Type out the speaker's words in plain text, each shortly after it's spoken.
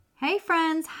Hey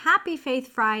friends, happy Faith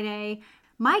Friday.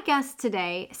 My guest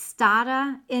today,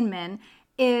 Stada Inman,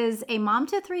 is a mom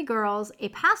to three girls, a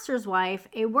pastor's wife,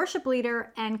 a worship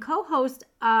leader, and co-host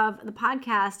of the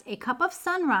podcast, A Cup of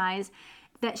Sunrise,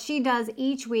 that she does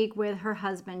each week with her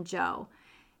husband, Joe.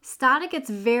 Stada gets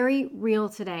very real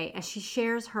today as she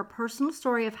shares her personal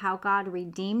story of how God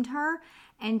redeemed her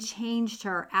and changed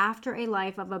her after a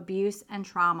life of abuse and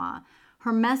trauma.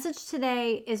 Her message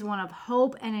today is one of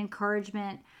hope and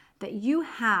encouragement that you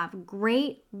have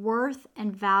great worth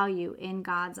and value in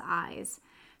God's eyes.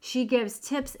 She gives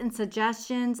tips and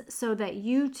suggestions so that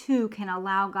you too can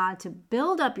allow God to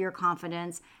build up your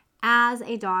confidence as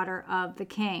a daughter of the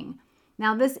King.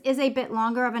 Now, this is a bit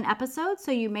longer of an episode,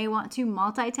 so you may want to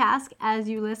multitask as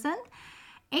you listen.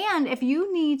 And if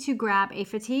you need to grab a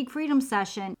fatigue freedom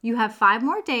session, you have 5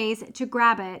 more days to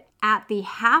grab it at the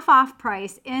half off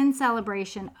price in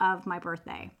celebration of my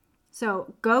birthday.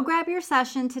 So go grab your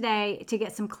session today to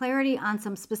get some clarity on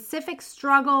some specific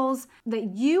struggles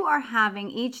that you are having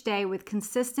each day with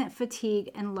consistent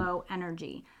fatigue and low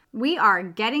energy. We are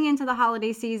getting into the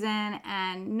holiday season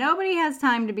and nobody has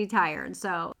time to be tired.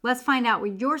 So let's find out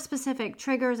what your specific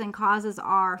triggers and causes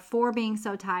are for being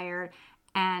so tired,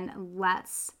 and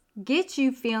let's get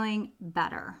you feeling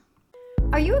better.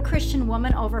 Are you a Christian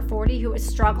woman over 40 who is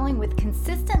struggling with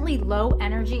consistently low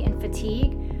energy and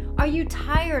fatigue? Are you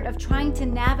tired of trying to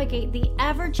navigate the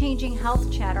ever-changing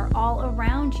health chatter all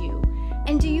around you?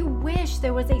 And do you wish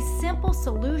there was a simple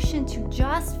solution to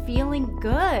just feeling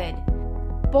good?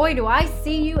 Boy, do I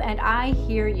see you and I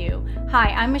hear you. Hi,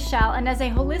 I'm Michelle, and as a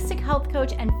holistic health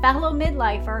coach and fellow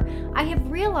midlifer, I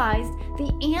have realized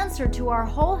the answer to our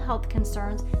whole health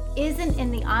concerns isn't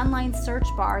in the online search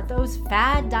bar, those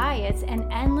fad diets,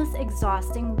 and endless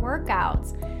exhausting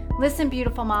workouts. Listen,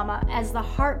 beautiful mama, as the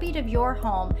heartbeat of your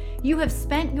home, you have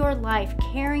spent your life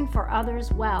caring for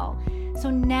others well. So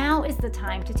now is the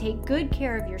time to take good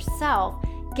care of yourself,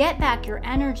 get back your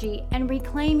energy, and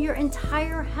reclaim your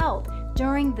entire health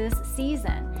during this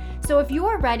season. So if you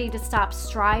are ready to stop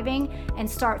striving and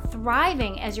start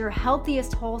thriving as your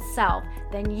healthiest whole self,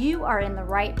 then you are in the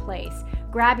right place.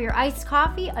 Grab your iced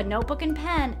coffee, a notebook and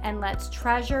pen, and let's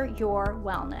treasure your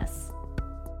wellness.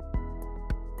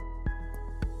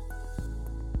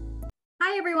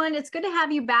 Hi, everyone. It's good to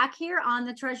have you back here on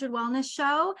the Treasured Wellness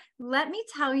Show. Let me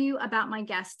tell you about my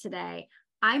guest today.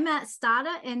 I met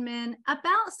Stada Inman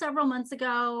about several months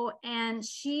ago, and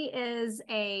she is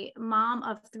a mom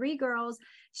of 3 girls.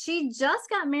 She just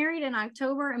got married in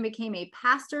October and became a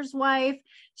pastor's wife.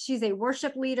 She's a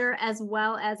worship leader as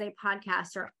well as a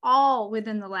podcaster, all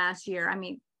within the last year. I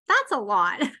mean, that's a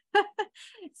lot.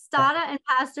 Stada and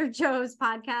Pastor Joe's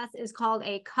podcast is called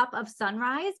A Cup of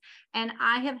Sunrise, and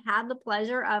I have had the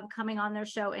pleasure of coming on their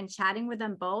show and chatting with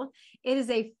them both. It is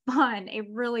a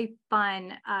really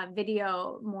fun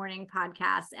video morning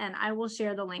podcast, and I will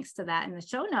share the links to that in the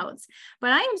show notes.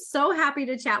 But I am so happy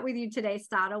to chat with you today,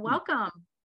 Stada. Welcome.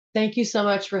 Thank you so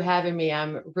much for having me.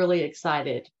 I'm really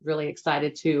excited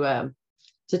to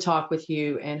talk with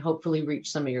you and hopefully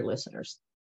reach some of your listeners.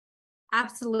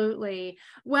 Absolutely.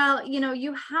 Well,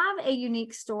 you have a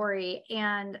unique story,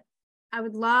 and I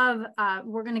would love,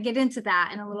 we're going to get into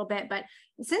that in a little bit, but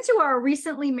since you are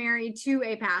recently married to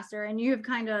a pastor and you have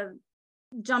kind of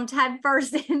jumped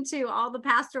headfirst into all the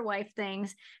pastor wife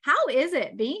things, how is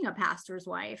it being a pastor's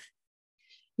wife?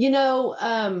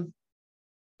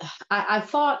 I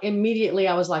thought immediately,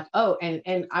 I was like, oh,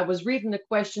 and I was reading the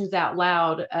questions out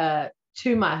loud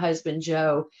to my husband,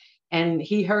 Joe. And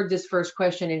he heard this first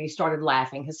question and he started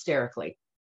laughing hysterically.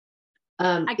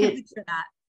 I can picture that.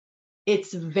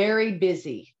 It's very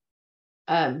busy.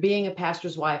 Being a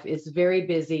pastor's wife is very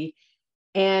busy.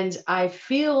 And I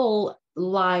feel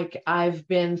like I've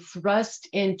been thrust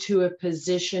into a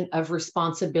position of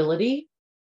responsibility,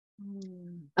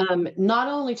 not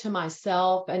only to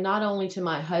myself and not only to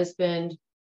my husband,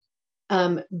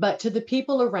 but to the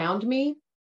people around me.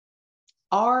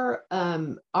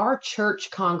 Our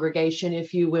church congregation,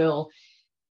 if you will,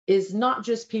 is not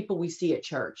just people we see at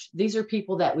church. These are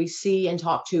people that we see and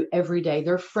talk to every day.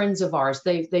 They're friends of ours.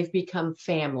 They've become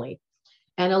family.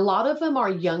 And a lot of them are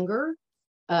younger,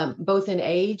 both in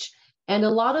age, and a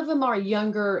lot of them are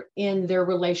younger in their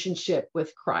relationship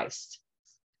with Christ.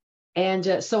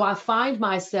 And so I find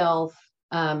myself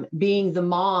being the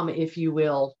mom, if you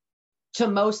will, to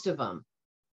most of them.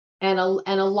 And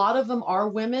a lot of them are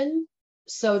women.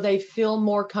 So they feel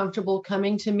more comfortable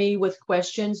coming to me with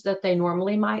questions that they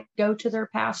normally might go to their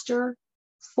pastor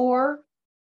for.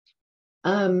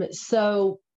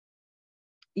 So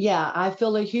yeah, I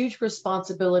feel a huge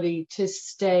responsibility to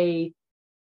stay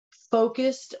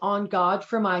focused on God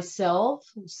for myself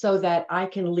so that I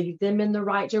can lead them in the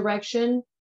right direction.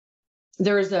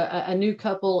 There's a new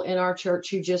couple in our church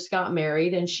who just got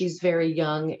married, and she's very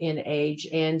young in age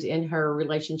and in her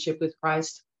relationship with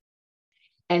Christ.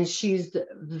 And she's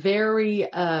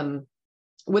very I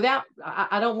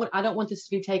don't want this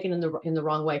to be taken in the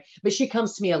wrong way, but she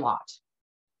comes to me a lot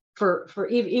for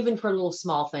even for little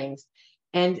small things.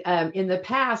 And in the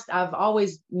past, I've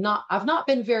not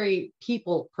been very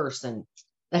people person.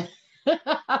 I've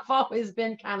always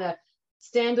been kind of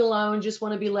stand alone, just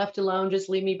want to be left alone, just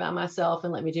leave me by myself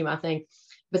and let me do my thing.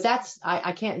 But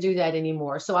I can't do that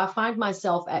anymore. So I find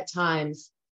myself at times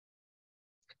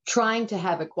trying to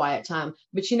have a quiet time,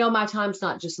 but my time's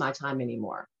not just my time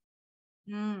anymore.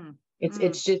 It's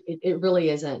just, it really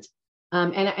isn't.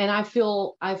 And I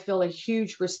feel a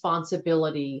huge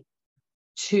responsibility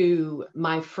to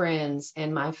my friends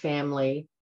and my family.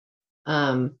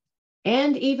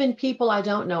 And even people I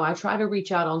don't know. I try to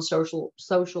reach out on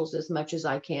socials as much as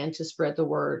I can to spread the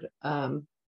word. And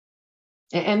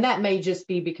that may just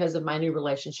be because of my new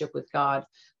relationship with God,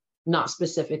 not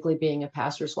specifically being a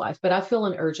pastor's wife, but I feel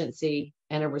an urgency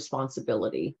and a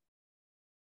responsibility.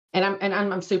 And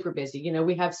I'm super busy.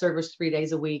 We have service 3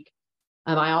 days a week.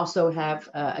 I also have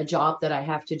a job that I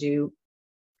have to do.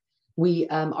 We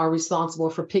are responsible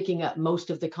for picking up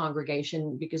most of the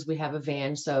congregation because we have a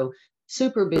van. So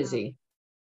super busy.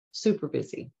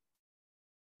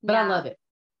 But I love it.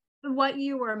 What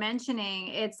you were mentioning,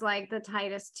 it's like the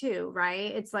Titus 2,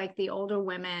 right? It's like the older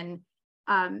women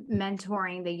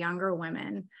mentoring the younger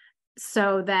women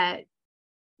so that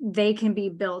they can be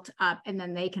built up, and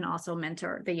then they can also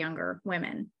mentor the younger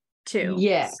women too.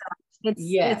 Yes. So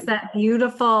it's that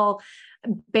beautiful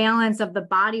balance of the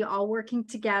body all working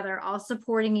together, all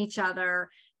supporting each other,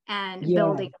 and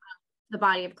building up the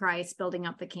body of Christ, building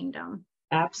up the kingdom.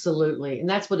 Absolutely. And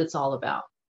that's what it's all about.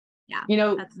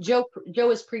 Yeah. Joe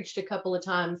has preached a couple of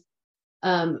times.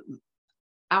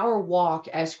 Our walk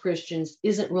as Christians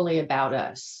isn't really about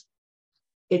us.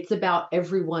 It's about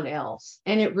everyone else.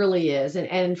 And it really is.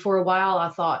 And for a while I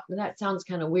thought, well, that sounds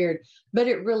kind of weird, but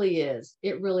it really is.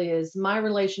 It really is. My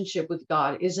relationship with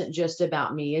God isn't just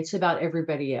about me. It's about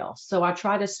everybody else. So I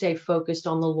try to stay focused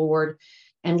on the Lord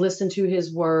and listen to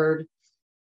his word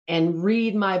and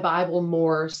read my Bible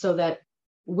more so that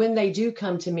when they do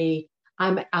come to me,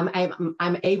 I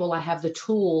have the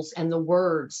tools and the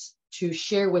words to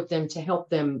share with them to help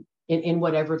them in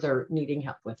whatever they're needing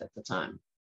help with at the time.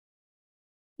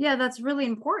 Yeah, that's really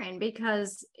important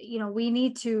because, we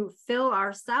need to fill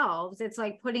ourselves. It's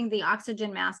like putting the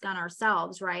oxygen mask on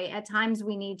ourselves, right? At times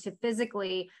we need to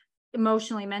physically,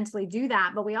 emotionally, mentally do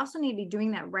that, but we also need to be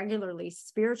doing that regularly,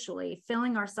 spiritually,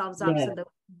 filling ourselves up so that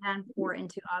we can pour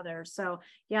into others. So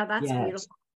yeah, that's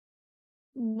beautiful.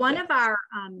 One of our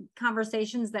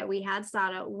conversations that we had,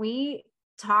 Stada, we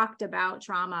talked about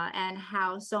trauma and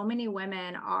how so many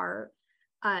women are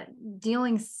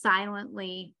dealing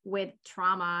silently with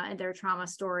trauma and their trauma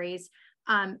stories.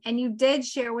 And you did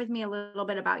share with me a little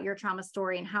bit about your trauma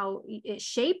story and how it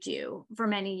shaped you for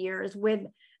many years with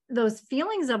those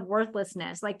feelings of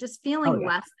worthlessness, like just feeling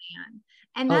less than.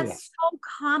 And that's so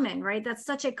common, right? That's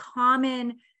such a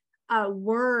common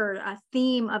word, a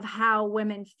theme of how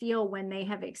women feel when they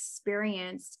have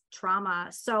experienced trauma.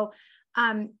 So,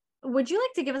 would you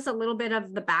like to give us a little bit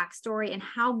of the backstory and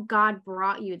how God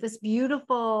brought you, this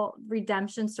beautiful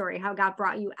redemption story, how God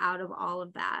brought you out of all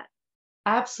of that?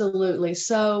 Absolutely.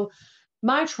 So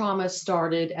my trauma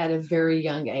started at a very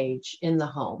young age in the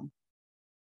home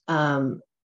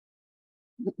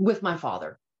with my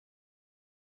father.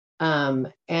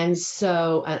 And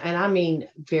I mean,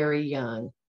 very young.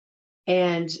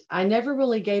 And I never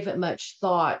really gave it much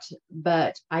thought,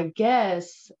 but I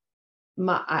guess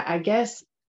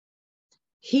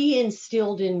he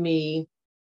instilled in me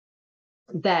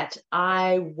that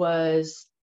I was,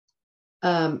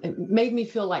 made me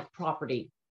feel like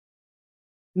property,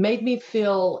 made me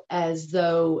feel as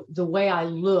though the way I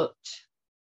looked,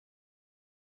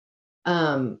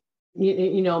 my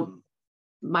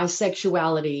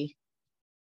sexuality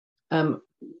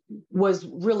was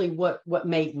really what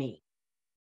made me,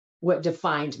 what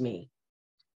defined me,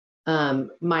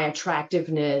 my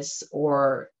attractiveness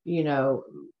or,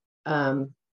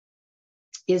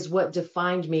 is what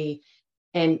defined me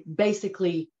and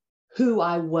basically who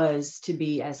I was to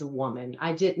be as a woman.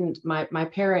 My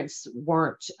parents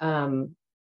weren't,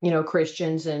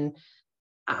 Christians, and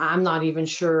I'm not even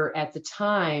sure at the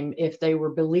time if they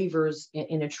were believers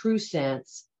in a true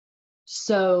sense.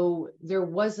 So there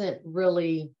wasn't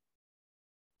really,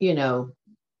 there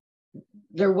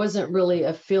wasn't really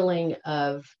a feeling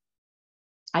of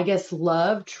I guess,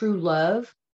 love, true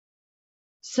love.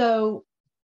 So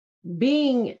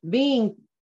being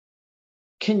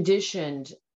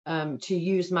conditioned to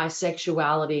use my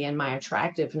sexuality and my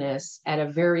attractiveness at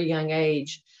a very young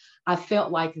age, I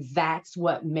felt like that's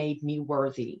what made me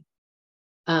worthy.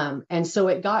 And so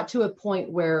it got to a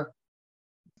point where,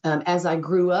 as I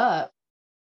grew up,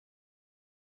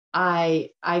 I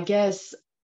guess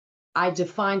I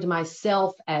defined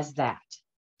myself as that.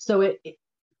 So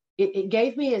it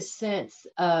gave me a sense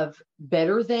of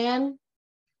better than,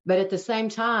 but at the same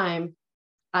time,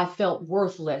 I felt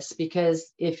worthless, because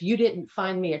if you didn't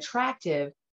find me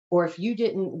attractive, or if you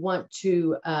didn't want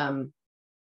to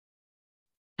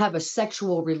have a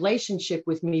sexual relationship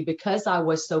with me because I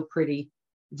was so pretty,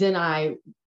 then I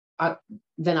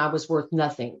then I was worth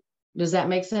nothing. Does that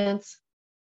make sense?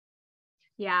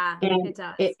 Yeah, And it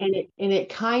does. it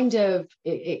kind of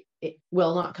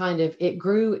well, not kind of, it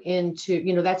grew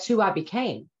into, that's who I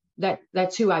became.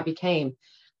 That's who I became.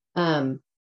 Um,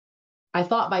 I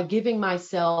thought by giving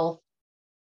myself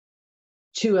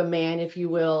to a man, if you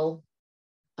will,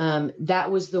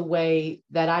 that was the way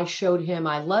that I showed him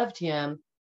I loved him,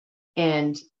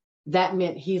 and that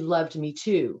meant he loved me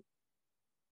too.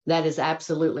 That is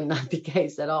absolutely not the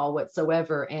case at all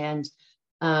whatsoever. And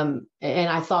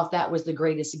I thought that was the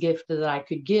greatest gift that I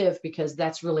could give, because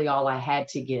that's really all I had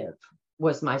to give,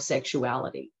 was my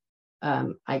sexuality,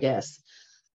 I guess.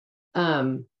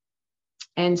 And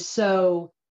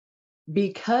so,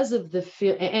 because of the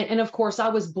fear, and of course I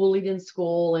was bullied in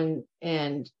school, and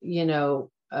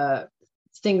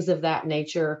things of that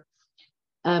nature.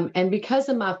 And because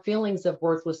of my feelings of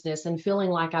worthlessness and feeling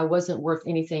like I wasn't worth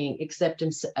anything except in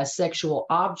a sexual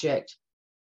object,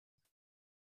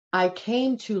 I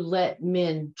came to let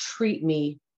men treat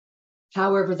me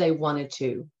however they wanted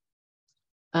to,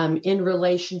 in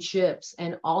relationships,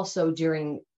 and also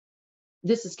during,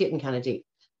 this is getting kind of deep,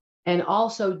 and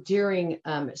also during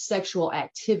sexual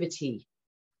activity,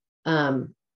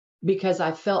 because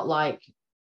I felt like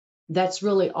that's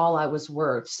really all I was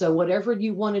worth. So whatever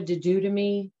you wanted to do to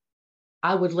me,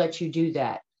 I would let you do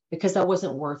that, because I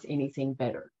wasn't worth anything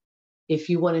better. If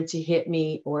you wanted to hit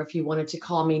me, or if you wanted to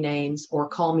call me names, or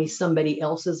call me somebody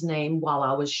else's name while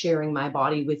I was sharing my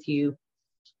body with you,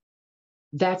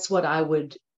 that's what I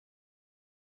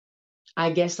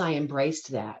guess I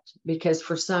embraced that, because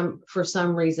for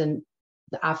some reason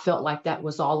I felt like that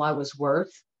was all I was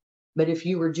worth. But if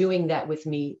you were doing that with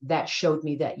me, that showed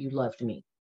me that you loved me.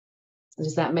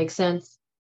 Does that make sense?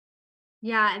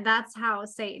 Yeah, and that's how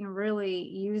Satan really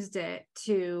used it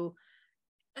to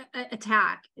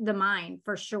attack the mind,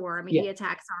 for sure. I mean, Yeah. he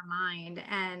attacks our mind,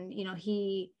 and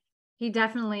he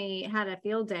definitely had a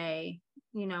field day,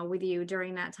 with you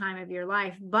during that time of your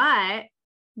life. But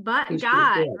He sure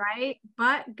God, did. right?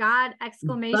 But God, But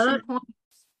exclamation point.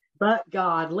 but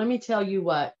God, let me tell you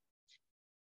what,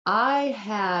 I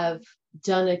have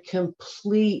done a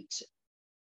complete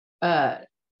uh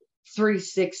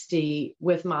 360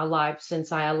 with my life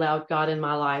since I allowed God in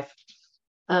my life.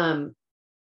 Um,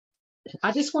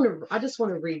 I just want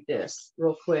to read this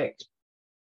real quick.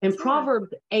 In Sure.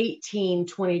 Proverbs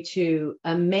 18:22,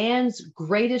 a man's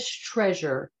greatest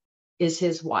treasure is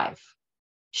his wife.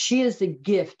 She is a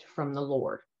gift from the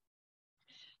Lord.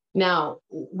 Now,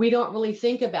 we don't really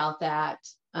think about that,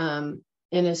 in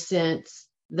a sense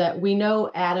that we know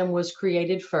Adam was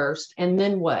created first, and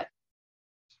then what?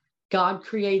 God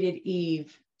created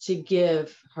Eve to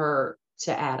give her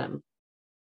to Adam.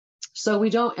 So we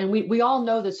don't, and we all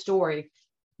know the story,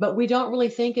 but we don't really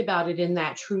think about it in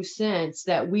that true sense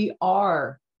that we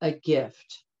are a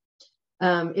gift.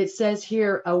 It says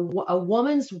here, a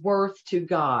woman's worth to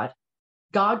God.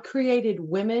 God created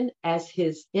women as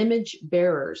his image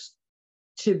bearers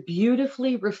to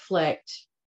beautifully reflect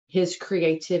his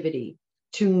creativity,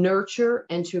 to nurture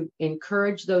and to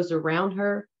encourage those around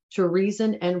her, to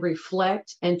reason and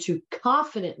reflect, and to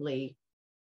confidently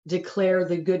declare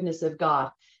the goodness of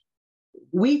God.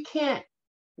 We can't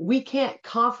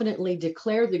confidently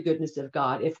declare the goodness of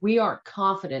God if we aren't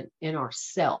confident in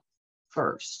ourselves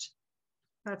first.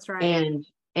 That's right.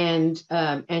 And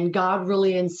God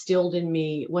really instilled in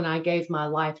me, when I gave my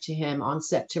life to him on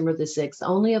September the 6th,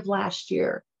 only of last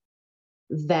year,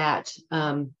 that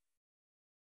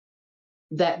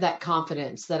that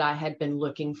confidence that I had been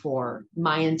looking for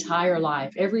my entire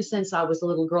life, ever since I was a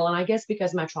little girl. And I guess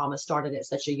because my trauma started at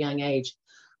such a young age,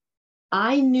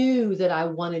 I knew that I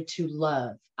wanted to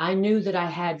love. I knew that I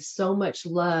had so much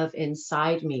love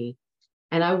inside me,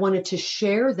 and I wanted to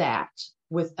share that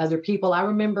with other people. I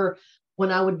remember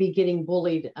when I would be getting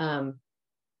bullied, in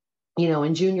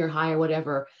junior high or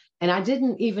whatever, And I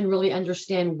didn't even really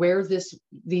understand where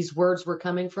these words were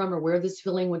coming from, or where this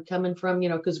feeling would coming from,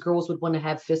 because girls would want to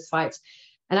have fist fights.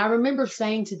 And I remember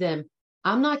saying to them,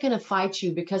 I'm not going to fight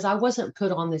you, because I wasn't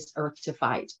put on this earth to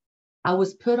fight. I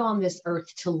was put on this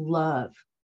earth to love.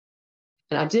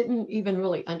 And I didn't even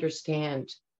really understand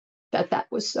that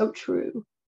was so true.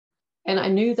 And I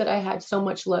knew that I had so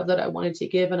much love that I wanted to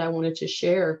give and I wanted to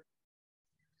share.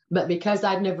 But because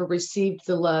I'd never received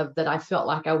the love that I felt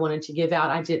like I wanted to give out,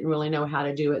 I didn't really know how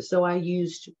to do it. So I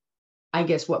used, I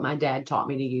guess, what my dad taught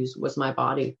me to use was my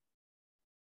body.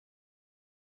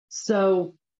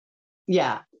 So,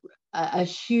 yeah, a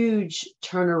huge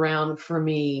turnaround for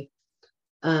me,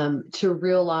 to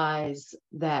realize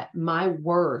that my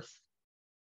worth,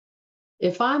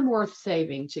 if I'm worth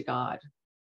saving to God,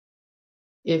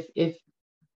 if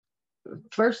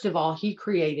first of all, He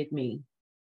created me,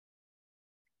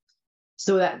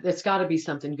 so that's got to be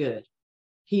something good.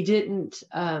 He didn't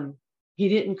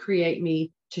create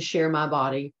me to share my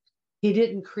body. He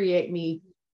didn't create me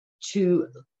to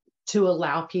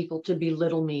allow people to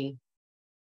belittle me,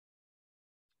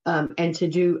 and to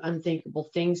do unthinkable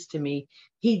things to me.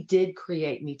 He did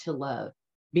create me to love,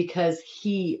 because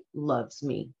He loves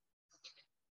me.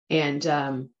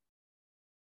 And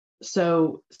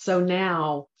so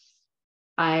now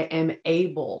I am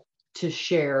able to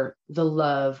share the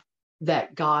love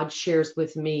that God shares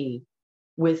with me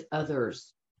with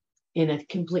others in a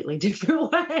completely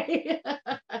different way.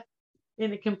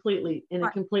 in a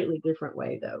completely different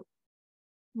way, though.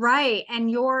 Right.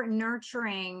 And you're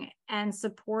nurturing and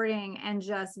supporting and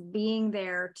just being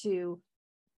there to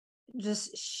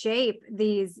just shape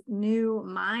these new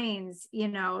minds,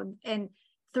 and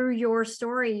through your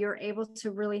story, you're able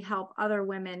to really help other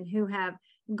women who have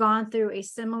gone through a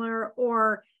similar,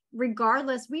 or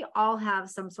regardless, we all have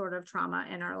some sort of trauma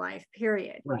in our life,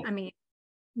 period. Right. I mean,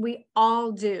 we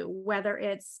all do, whether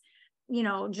it's,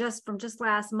 just from just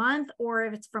last month, or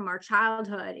if it's from our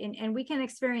childhood, and we can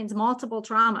experience multiple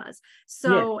traumas.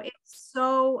 So It's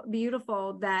so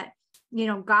beautiful that,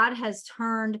 God has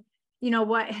turned,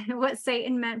 what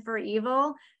Satan meant for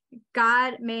evil,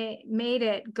 God made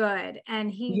it good. And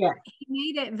he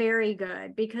made it very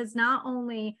good, because not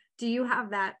only do you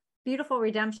have that beautiful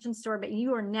redemption story, but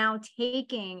you are now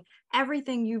taking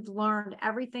everything you've learned,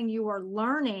 everything you are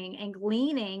learning and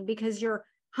gleaning, because you're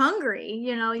hungry,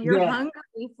 you're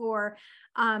hungry for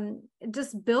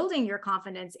just building your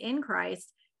confidence in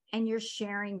Christ, and you're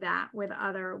sharing that with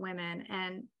other women.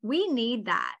 And we need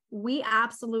that. We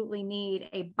absolutely need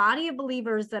a body of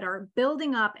believers that are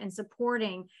building up and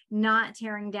supporting, not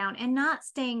tearing down, and not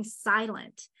staying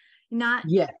silent, not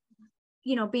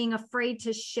being afraid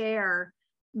to share,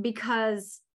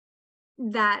 because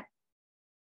that,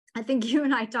 I think you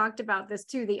and I talked about this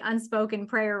too, the unspoken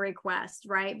prayer request,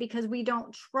 right? Because we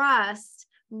don't trust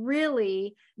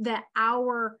really that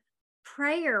our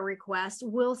prayer request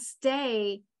will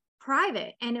stay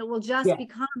private, and it will just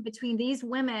become between these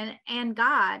women and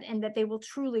God, and that they will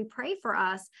truly pray for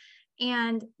us.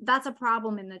 And that's a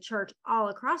problem in the church, all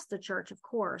across the church, of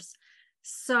course.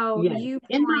 So you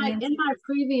in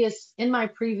my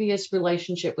previous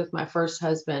relationship with my first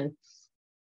husband,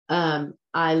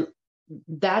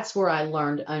 that's where I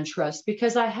learned untrust,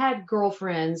 because I had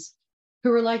girlfriends who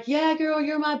were like, yeah, girl,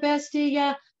 you're my bestie.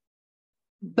 Yeah.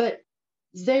 But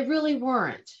they really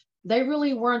weren't. They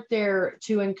really weren't there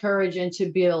to encourage and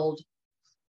to build,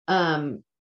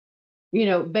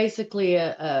 basically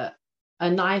a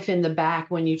knife in the back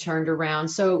when you turned around.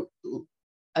 So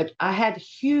I had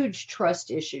huge trust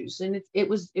issues, and it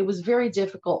was very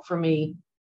difficult for me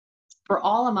for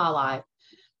all of my life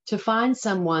to find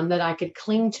someone that I could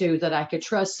cling to, that I could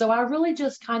trust. So I really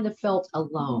just kind of felt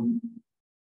alone.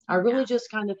 I really just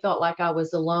kind of felt like I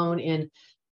was alone. And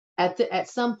at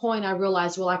some point I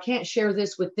realized, well, I can't share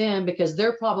this with them, because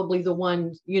they're probably the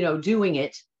one, doing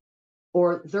it,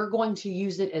 or they're going to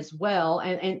use it as well.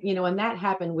 And that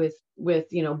happened with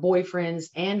boyfriends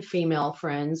and female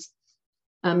friends,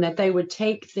 that they would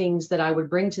take things that I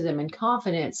would bring to them in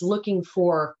confidence, looking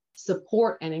for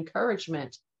support and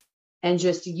encouragement, and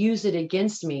just use it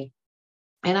against me.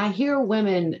 And I hear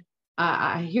women,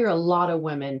 I hear a lot of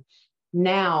women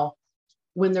now,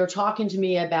 when they're talking to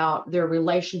me about their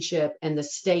relationship and the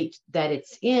state that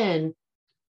it's in,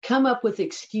 come up with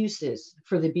excuses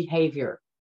for the behavior.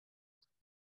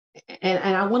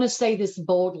 And I want to say this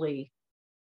boldly,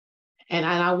 and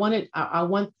I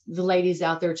want the ladies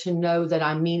out there to know that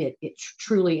I mean it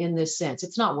truly in this sense.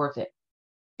 It's not worth it.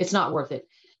 It's not worth it.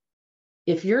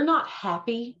 If you're not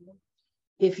happy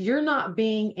if you're not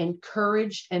being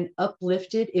encouraged and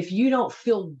uplifted, if you don't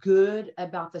feel good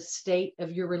about the state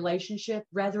of your relationship,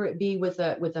 whether it be with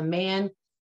a man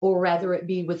or rather it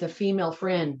be with a female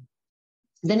friend,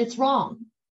 then it's wrong.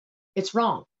 It's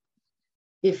wrong.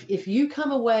 If you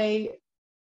come away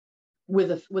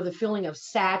with a feeling of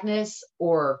sadness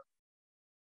or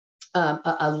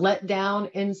a letdown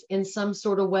in some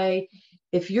sort of way,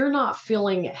 if you're not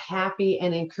feeling happy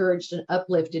and encouraged and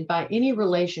uplifted by any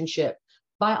relationship,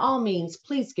 by all means,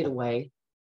 please get away.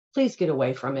 Please get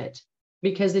away from it,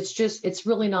 because it's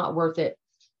really not worth it.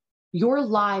 Your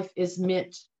life is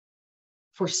meant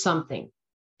for something,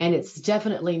 and it's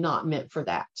definitely not meant for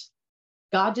that.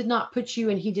 God did not put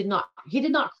you, and he did not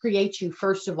create you,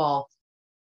 first of all,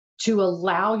 to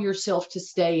allow yourself to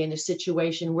stay in a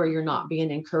situation where you're not being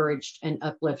encouraged and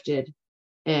uplifted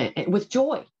and with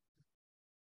joy.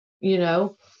 You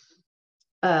know,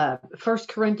 1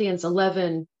 Corinthians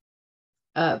 11,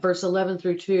 verse 11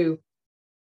 through 2,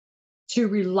 to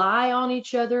rely on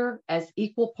each other as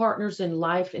equal partners in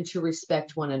life and to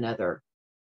respect one another.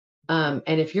 And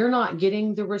if you're not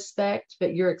getting the respect,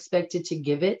 but you're expected to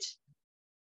give it,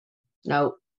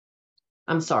 no,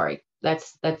 I'm sorry.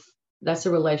 That's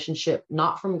a relationship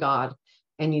not from God,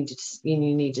 and you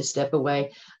need to step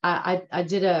away. I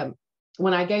did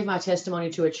when I gave my testimony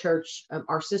to a church,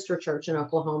 our sister church in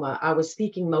Oklahoma, I was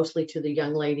speaking mostly to the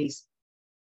young ladies,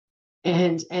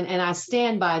 and I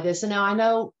stand by this. And now I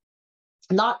know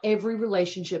not every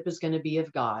relationship is going to be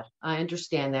of God. I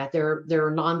understand that there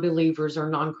are non-believers or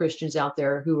non-Christians out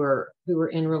there who are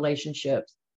in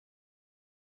relationships.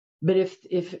 But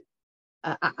if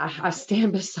I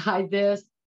stand beside this,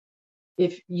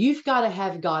 if you've got to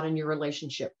have God in your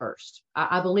relationship first,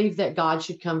 I believe that God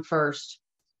should come first,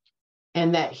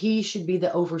 and that he should be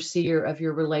the overseer of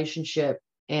your relationship.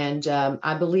 And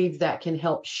I believe that can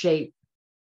help shape,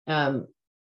 the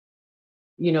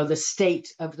state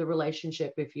of the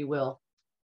relationship, if you will.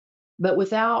 But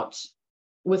without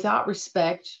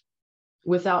respect,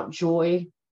 without joy,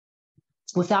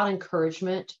 without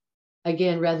encouragement,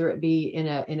 again, whether it be in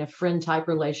a friend type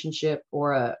relationship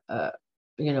or a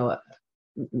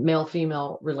male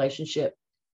female relationship,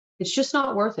 it's just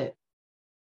not worth it.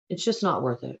 It's just not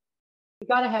worth it. You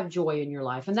got to have joy in your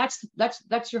life, and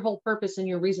that's your whole purpose and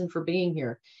your reason for being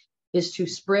here, is to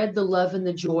spread the love and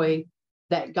the joy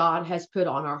that God has put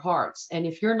on our hearts. And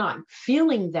if you're not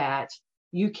feeling that,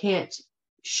 you can't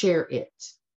share it.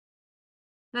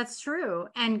 That's true.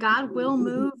 And God will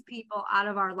move people out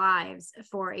of our lives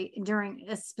during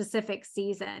a specific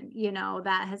season.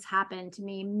 That has happened to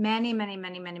me many, many,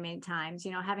 many, many, many times,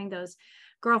 having those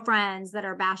girlfriends that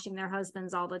are bashing their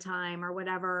husbands all the time or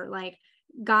whatever. Like,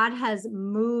 God has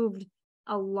moved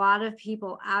a lot of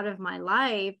people out of my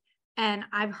life. And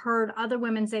I've heard other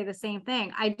women say the same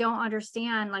thing. I don't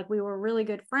understand. Like, we were really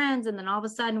good friends, and then all of a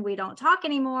sudden we don't talk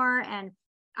anymore. And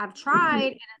I've tried,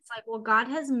 and it's like, well, God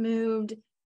has moved.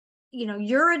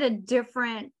 You're at a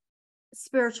different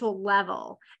spiritual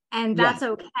level, and that's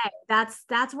okay.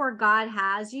 That's where God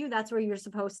has you. That's where you're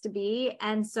supposed to be.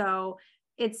 And so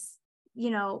it's,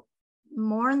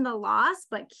 mourn the loss,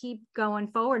 but keep going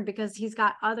forward, because he's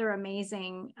got other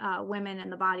amazing women in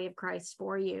the body of Christ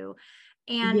for you.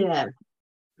 And,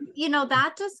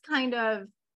 that just kind of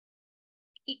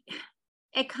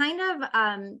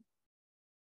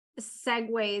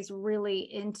segues really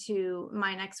into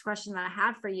my next question that I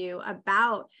had for you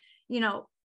about,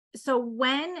 so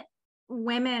when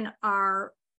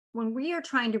we are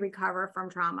trying to recover from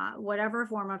trauma, whatever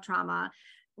form of trauma,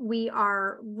 we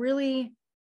are really,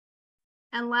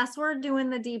 unless we're doing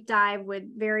the deep dive with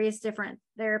various different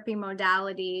therapy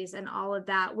modalities and all of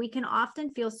that, we can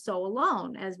often feel so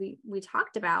alone, as we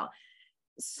talked about.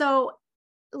 So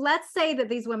let's say that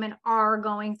these women are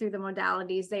going through the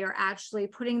modalities. They are actually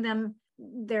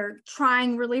they're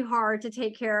trying really hard to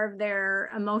take care of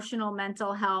their emotional,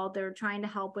 mental health. They're trying to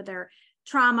help with their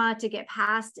trauma, to get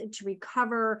past it, to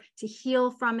recover, to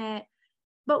heal from it.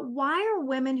 But why are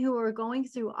women who are going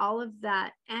through all of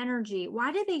that energy,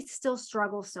 why do they still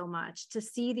struggle so much to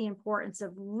see the importance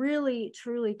of really,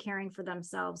 truly caring for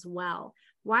themselves well?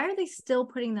 Why are they still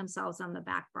putting themselves on the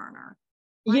back burner?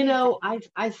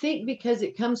 I think because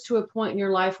it comes to a point in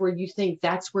your life where you think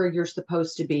that's where you're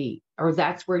supposed to be, or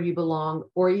that's where you belong,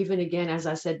 or even, again, as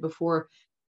I said before,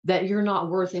 that you're not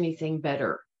worth anything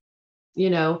better,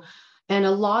 and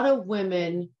a lot of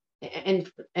women, and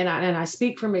I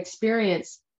speak from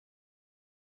experience,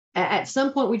 at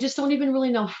some point we just don't even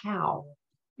really know how,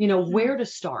 where to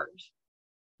start,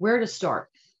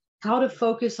 how to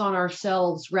focus on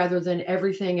ourselves rather than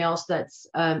everything else that's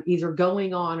either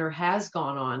going on or has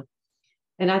gone on.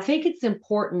 And I think it's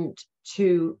important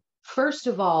to, first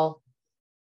of all,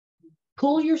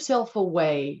 pull yourself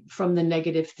away from the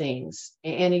negative things.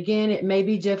 And again, it may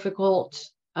be difficult,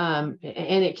 and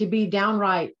it can be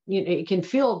downright, it can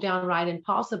feel downright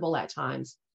impossible at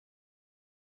times.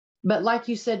 But like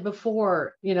you said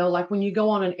before, like when you go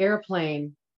on an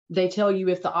airplane, they tell you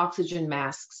if the oxygen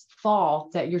masks fall,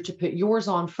 that you're to put yours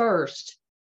on first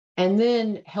and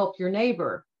then help your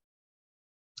neighbor.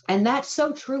 And that's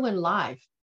so true in life.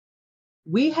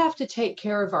 We have to take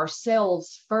care of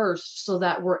ourselves first so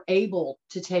that we're able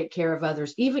to take care of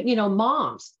others. Even,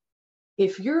 moms,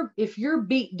 if you're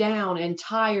beat down and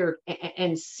tired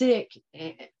and sick,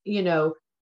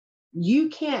 you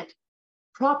can't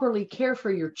properly care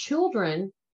for your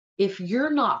children if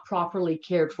you're not properly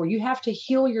cared for. You have to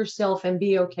heal yourself and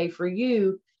be okay for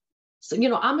you. So,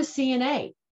 I'm a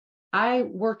CNA. I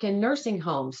work in nursing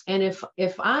homes. And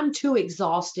if I'm too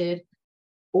exhausted,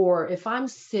 or if I'm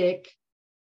sick,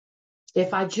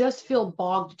 if I just feel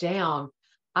bogged down,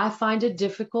 I have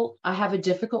a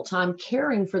difficult time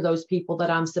caring for those people that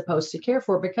I'm supposed to care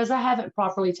for, because I haven't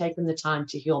properly taken the time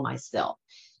to heal myself.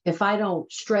 If I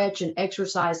don't stretch and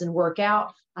exercise and work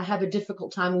out, I have a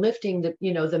difficult time lifting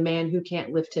the man who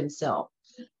can't lift himself.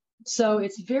 So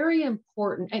it's very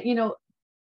important. And,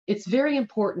 it's very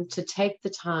important to take the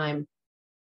time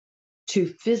to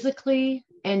physically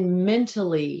and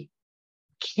mentally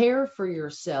care for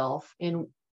yourself in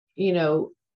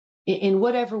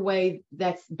whatever way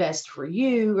that's best for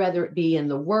you, whether it be in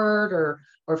the word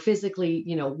or physically,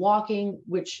 walking,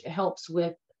 which helps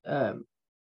with, with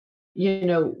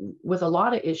a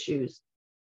lot of issues,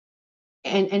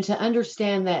 and to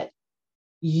understand that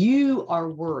you are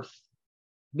worth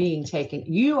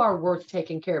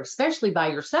taking care of, especially by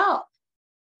yourself.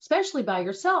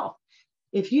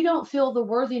 If you don't feel the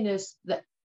worthiness that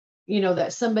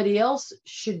somebody else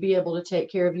should be able to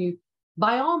take care of you,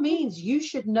 by all means, you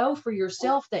should know for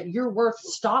yourself that you're worth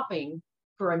stopping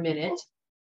for a minute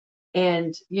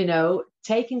and,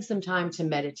 taking some time to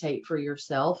meditate for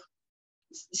yourself.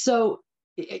 So,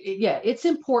 it's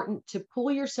important to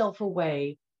pull yourself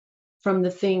away from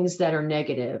the things that are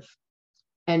negative,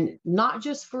 and not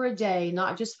just for a day,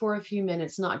 not just for a few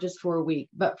minutes, not just for a week,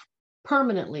 but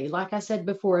permanently. Like I said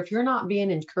before, if you're not being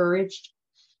encouraged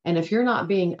and if you're not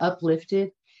being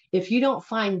uplifted, if you don't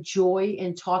find joy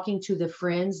in talking to the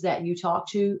friends that you talk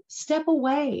to, step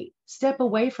away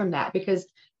from that. Because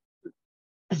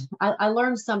I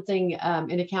learned something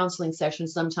in a counseling session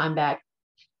some time back.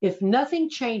 If nothing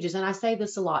changes, and I say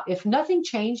this a lot, if nothing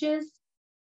changes,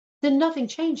 then nothing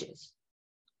changes.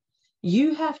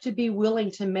 You have to be willing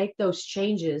to make those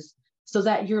changes so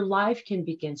that your life can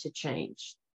begin to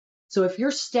change. So if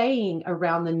you're staying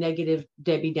around the negative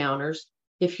Debbie Downers,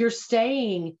 if you're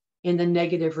staying in the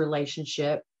negative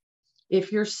relationship,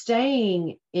 if you're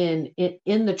staying in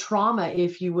the trauma,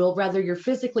 if you will, whether you're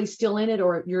physically still in it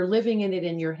or you're living in it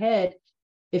in your head,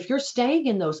 if you're staying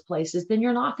in those places, then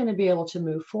you're not going to be able to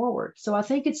move forward. So I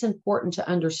think it's important to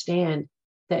understand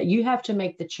that you have to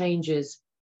make the changes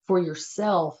for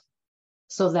yourself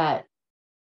so that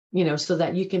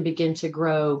you can begin to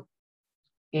grow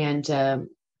and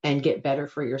get better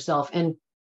for yourself. And,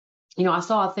 I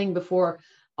saw a thing before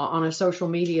on a social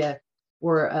media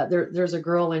where there's a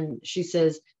girl, and she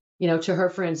says, to her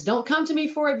friends, don't come to me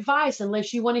for advice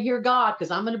unless you want to hear God,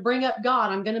 because I'm going to bring up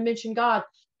God. I'm going to mention God.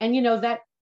 And, that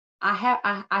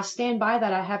I stand by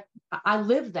that. I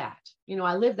live that.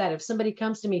 I live that. If somebody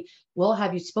comes to me, well,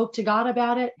 have you spoke to God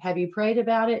about it? Have you prayed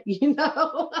about it?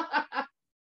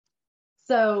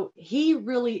 So he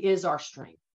really is our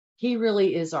strength. He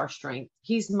really is our strength.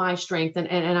 He's my strength.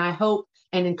 And I hope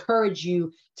and encourage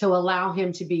you to allow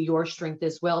him to be your strength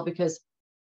as well, because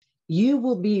you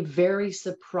will be very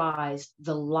surprised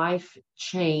the life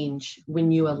change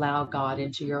when you allow God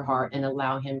into your heart and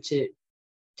allow him to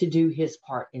do his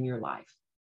part in your life.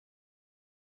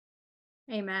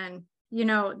 Amen.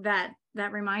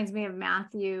 That reminds me of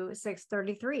Matthew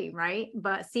 6:33, right?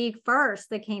 But seek first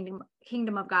the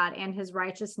kingdom of God and his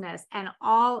righteousness, and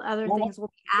all other things will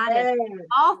be added.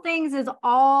 All things is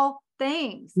all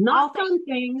things. Not some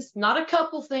things, not a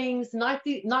couple things, not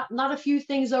a few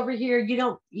things over here.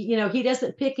 He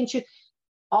doesn't pick and choose.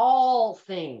 All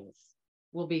things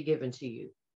will be given to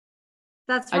you.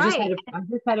 That's right. I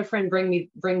just had a friend bring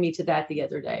me to that the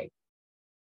other day.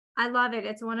 I love it.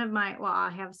 It's one of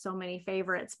I have so many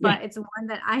favorites, but it's one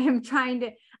that I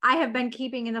have been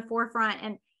keeping in the forefront,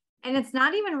 and it's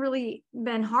not even really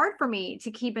been hard for me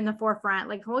to keep in the forefront.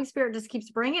 Like Holy Spirit just keeps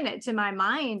bringing it to my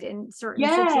mind in certain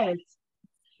situations.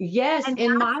 Yes. And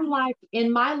in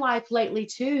my life lately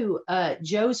too,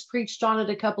 Joe's preached on it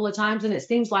a couple of times, and it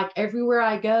seems like everywhere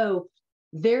I go,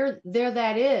 there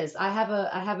that is. I have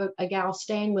a gal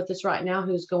staying with us right now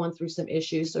who's going through some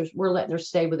issues. So we're letting her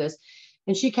stay with us.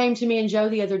 And she came to me and Joe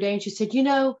the other day and she said,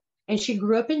 and she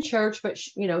grew up in church, but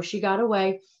she got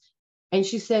away. And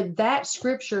she said that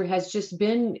scripture has just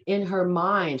been in her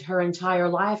mind her entire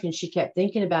life. And she kept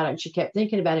thinking about it and she kept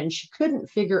thinking about it. And she couldn't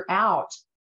figure out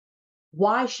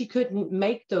why she couldn't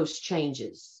make those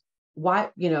changes. Why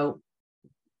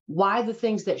the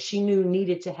things that she knew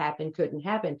needed to happen couldn't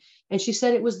happen. And she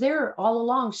said it was there all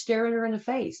along, staring her in the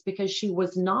face, because she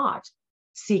was not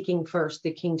seeking first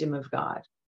the kingdom of God.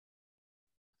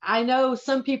 I know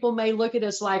some people may look at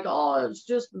us like, oh, it's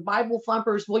just Bible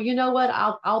thumpers. Well, you know what?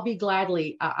 I'll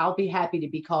be happy to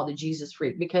be called a Jesus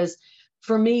freak, because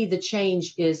for me, the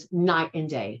change is night and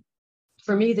day.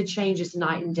 For me, the change is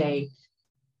night and day.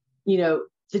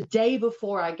 The day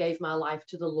before I gave my life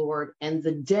to the Lord and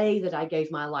the day that I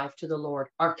gave my life to the Lord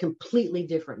are completely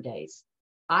different days.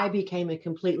 I became a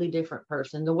completely different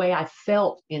person. The way I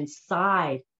felt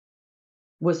inside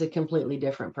was a completely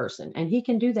different person. And he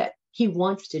can do that. He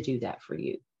wants to do that for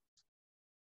you.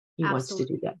 He wants to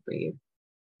do that for you.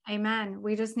 Amen.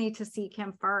 We just need to seek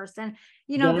him first. And,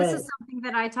 Yes. This is something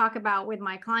that I talk about with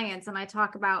my clients. And I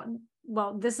talk about,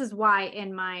 this is why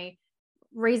in my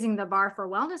Raising the Bar for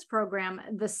Wellness program,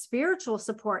 the spiritual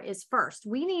support is first.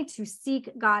 We need to seek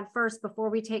God first before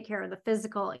we take care of the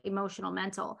physical, emotional,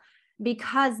 mental,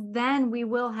 because then we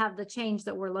will have the change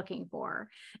that we're looking for.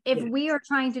 If we are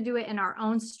trying to do it in our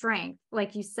own strength,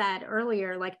 like you said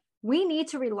earlier, like we need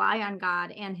to rely on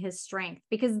God and his strength,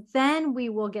 because then we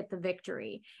will get the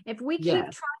victory. If we keep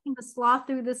trying to sloth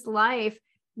through this life,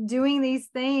 doing these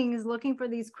things, looking for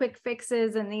these quick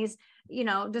fixes and these,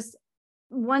 just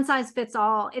one size fits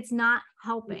all, it's not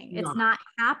helping. It's not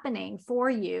happening for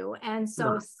you. And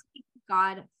so seek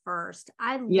God first.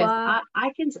 I can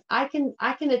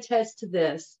attest to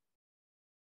this.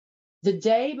 The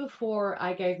day before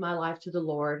I gave my life to the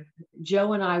Lord,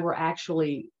 Joe and I were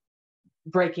actually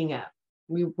breaking up.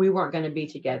 We weren't going to be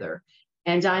together.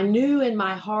 And I knew in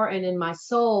my heart and in my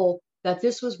soul that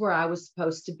this was where I was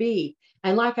supposed to be.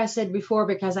 And like I said before,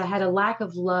 because I had a lack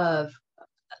of love,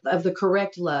 of the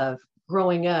correct love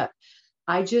growing up,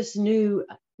 I just knew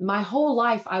my whole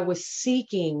life I was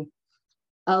seeking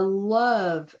a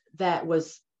love that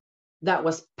was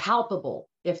palpable,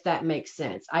 if that makes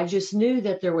sense. I just knew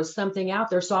that there was something out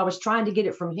there. So I was trying to get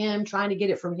it from him,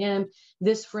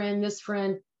 this friend.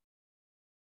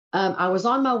 I was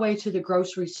on my way to the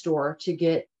grocery store to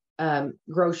get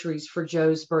groceries for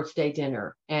Joe's birthday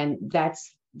dinner. And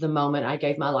that's the moment I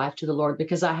gave my life to the Lord,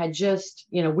 because I had just,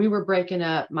 we were breaking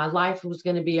up. My life was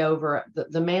going to be over.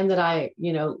 The man that I,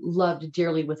 loved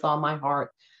dearly with all my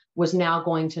heart was now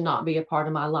going to not be a part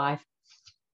of my life.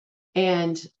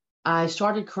 And I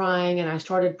started crying and I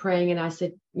started praying and I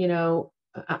said,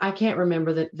 I can't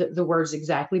remember the words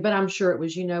exactly, but I'm sure it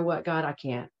was, you know what, God, I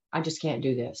just can't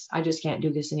do this. I just can't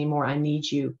do this anymore. I need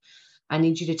you. I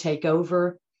need you to take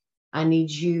over. I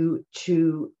need you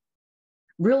to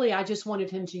really, I just wanted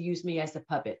him to use me as a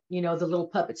puppet, the little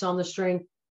puppets on the string.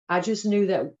 I just knew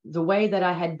that the way that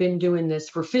I had been doing this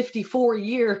for 54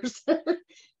 years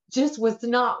just was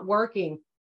not working.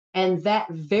 And that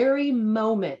very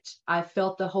moment, I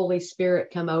felt the Holy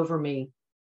Spirit come over me.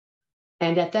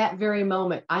 And at that very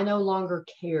moment, I no longer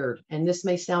cared. And this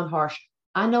may sound harsh.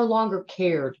 I no longer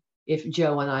cared if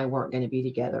Joe and I weren't going to be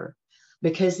together,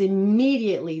 because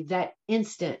immediately that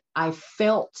instant I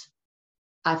felt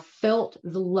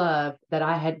the love that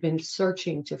I had been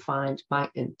searching to find my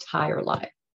entire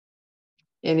life.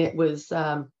 And it was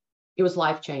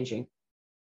life-changing.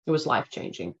 It was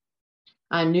life-changing.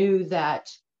 I knew that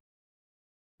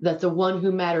the one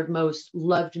who mattered most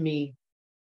loved me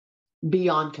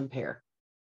beyond compare.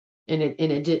 And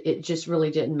it just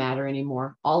really didn't matter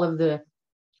anymore. All of the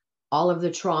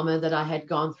trauma that I had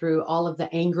gone through, all of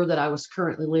the anger that I was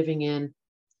currently living in,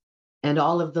 and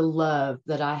all of the love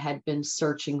that I had been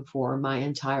searching for my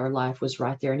entire life was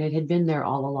right there. And it had been there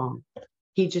all along.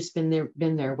 He'd just been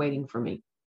there waiting for me.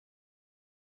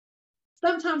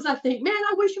 Sometimes I think, man,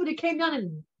 I wish he would have came down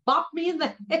and bopped me in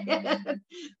the head,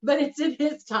 but it's in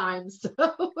his time. So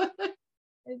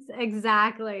it's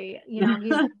exactly,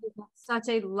 he's such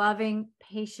a loving,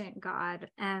 patient God.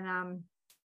 And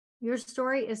your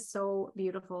story is so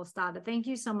beautiful, Stada. Thank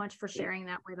you so much for sharing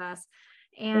that with us.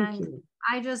 And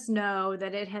I just know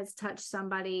that it has touched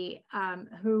somebody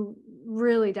who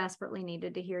really desperately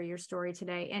needed to hear your story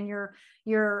today and your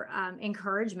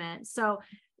encouragement. So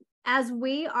as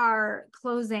we are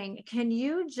closing, can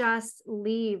you just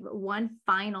leave one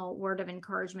final word of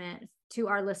encouragement to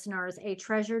our listeners, a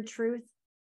treasured truth?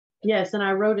 Yes, and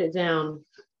I wrote it down.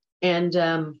 And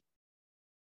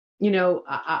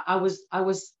I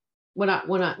was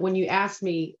when you asked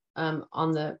me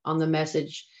on the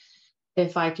message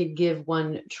if I could give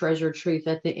one treasure truth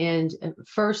at the end,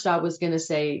 first I was going to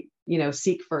say,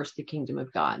 seek first the kingdom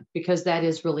of God, because that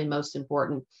is really most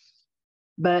important.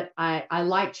 But I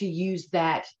like to use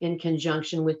that in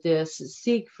conjunction with this: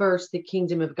 seek first the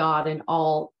kingdom of God, and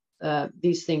all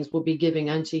these things will be given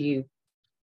unto you.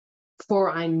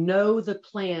 For I know the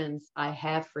plans I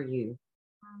have for you,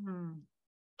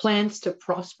 plans to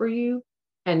prosper you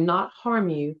and not harm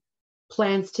you,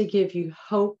 plans to give you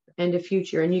hope and a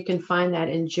future. And you can find that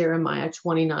in Jeremiah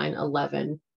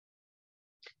 29:11.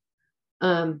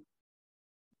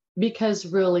 Because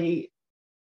really,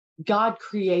 God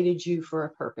created you for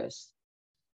a purpose.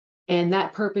 And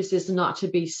that purpose is not to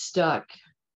be stuck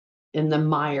in the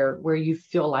mire where you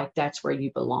feel like that's where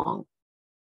you belong.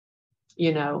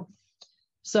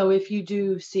 So if you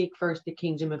do seek first the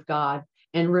kingdom of God,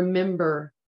 and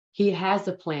remember, he has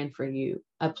a plan for you,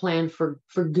 a plan for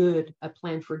good, a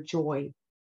plan for joy,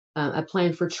 a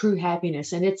plan for true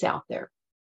happiness. And it's out there.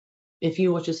 If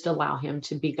you will just allow him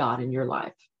to be God in your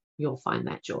life, you'll find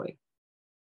that joy.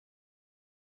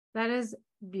 That is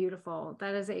beautiful.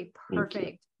 That is a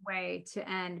perfect way to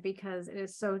end, because it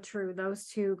is so true. Those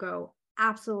two go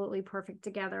absolutely perfect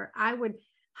together. I would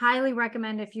highly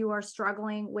recommend, if you are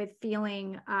struggling with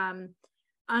feeling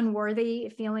unworthy,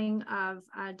 feeling of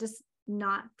just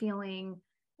not feeling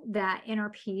that inner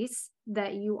peace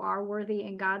that you are worthy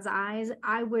in God's eyes,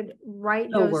 I would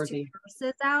write those two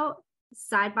verses out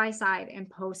side by side and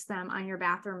post them on your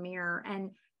bathroom mirror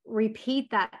and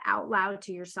repeat that out loud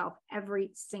to yourself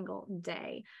every single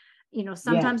day.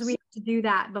 Sometimes we have to do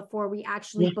that before we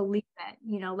actually believe it,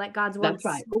 let God's word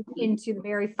soak into the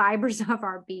very fibers of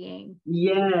our being.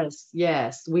 Yes,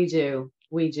 we do.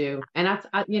 And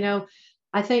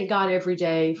I thank God every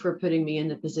day for putting me in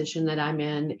the position that I'm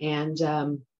in,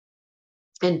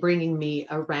 and bringing me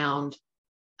around.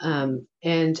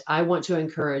 And I want to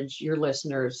encourage your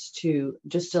listeners to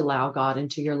just allow God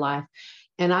into your life.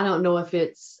 And I don't know if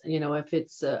it's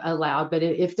allowed, but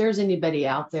if there's anybody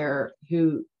out there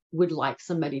who would like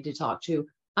somebody to talk to,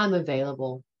 I'm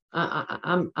available.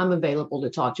 I'm available to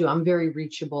talk to. I'm very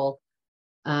reachable,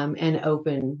 and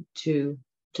open to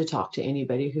talk to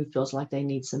anybody who feels like they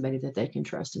need somebody that they can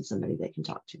trust and somebody they can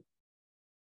talk to.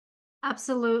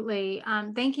 Absolutely.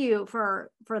 Thank you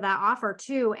for that offer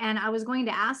too. And I was going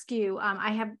to ask you,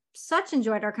 I have such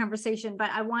enjoyed our conversation, but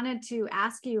I wanted to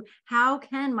ask you, how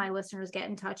can my listeners get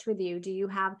in touch with you? Do you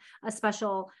have a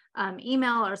special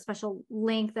email or a special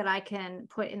link that I can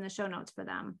put in the show notes for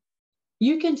them?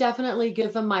 You can definitely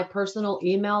give them my personal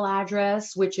email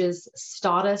address, which is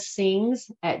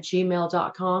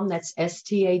stadasings@gmail.com. That's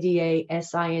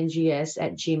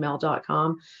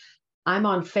STADASINGS@gmail.com. I'm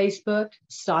on Facebook,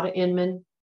 Stada Inman.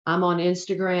 I'm on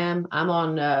Instagram. I'm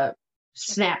on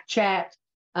Snapchat.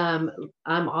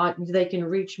 They can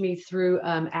reach me through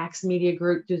Acts Media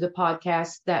Group, through the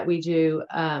podcast that we do.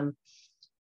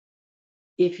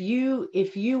 If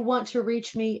you want to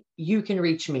reach me, you can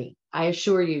reach me. I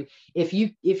assure you. If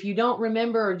you don't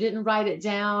remember or didn't write it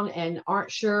down and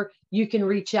aren't sure, you can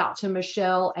reach out to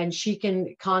Michelle and she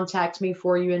can contact me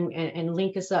for you and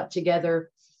link us up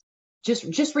together.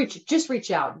 Just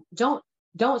reach out. Don't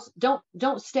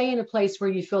stay in a place where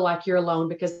you feel like you're alone,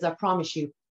 because I promise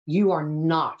you, you are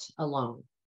not alone.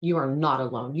 You are not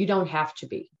alone. You don't have to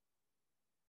be.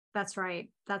 That's right.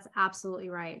 That's absolutely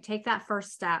right. Take that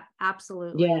first step.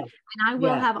 Absolutely. Yeah. And I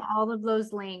will have all of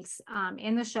those links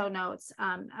in the show notes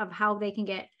of how they can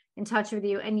get in touch with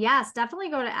you. And yes, definitely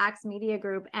go to Acts Media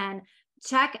Group and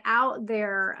check out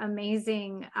their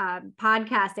amazing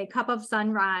podcast, A Cup of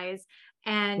Sunrise.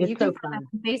 And you can find it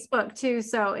on Facebook too.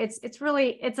 So it's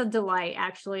a delight,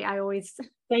 actually.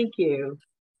 Thank you.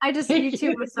 You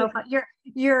two were so fun.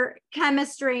 Your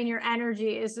chemistry and your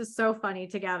energy is just so funny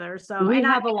together. So we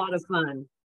have a lot of fun.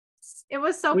 It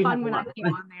was so fun when I came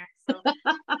on there. So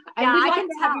and we'd like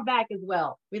to have you back as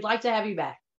well. We'd like to have you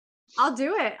back. I'll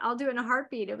do it. I'll do it in a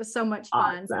heartbeat. It was so much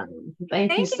fun. Awesome.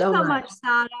 Thank you so much,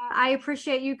 Stada. I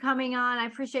appreciate you coming on. I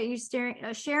appreciate you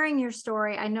sharing your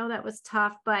story. I know that was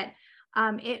tough, but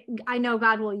I know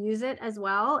God will use it as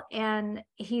well, and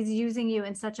he's using you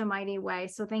in such a mighty way.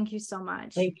 So thank you so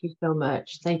much. Thank you so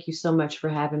much. Thank you so much for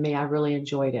having me. I really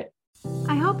enjoyed it.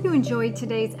 I hope you enjoyed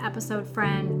today's episode,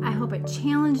 friend. I hope it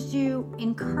challenged you,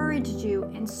 encouraged you,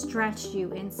 and stretched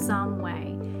you in some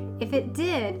way. If it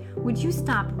did, would you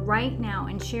stop right now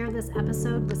and share this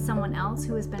episode with someone else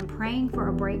who has been praying for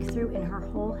a breakthrough in her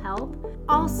whole health?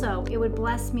 Also, it would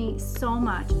bless me so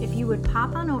much if you would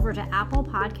pop on over to Apple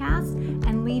Podcasts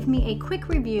and leave me a quick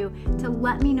review to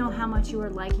let me know how much you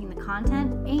are liking the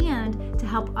content and to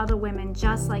help other women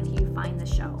just like you find the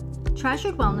show.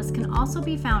 Treasured Wellness can also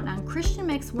be found on Christian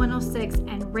Mix 106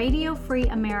 and Radio Free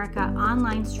America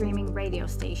online streaming radio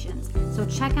stations. So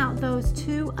check out those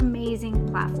two amazing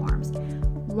platforms.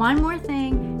 One more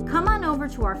thing, come on over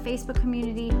to our Facebook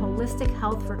community, Holistic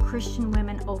Health for Christian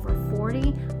Women Over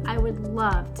 40. I would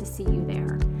love to see you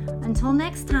there. Until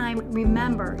next time,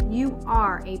 remember, you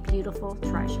are a beautiful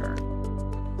treasure.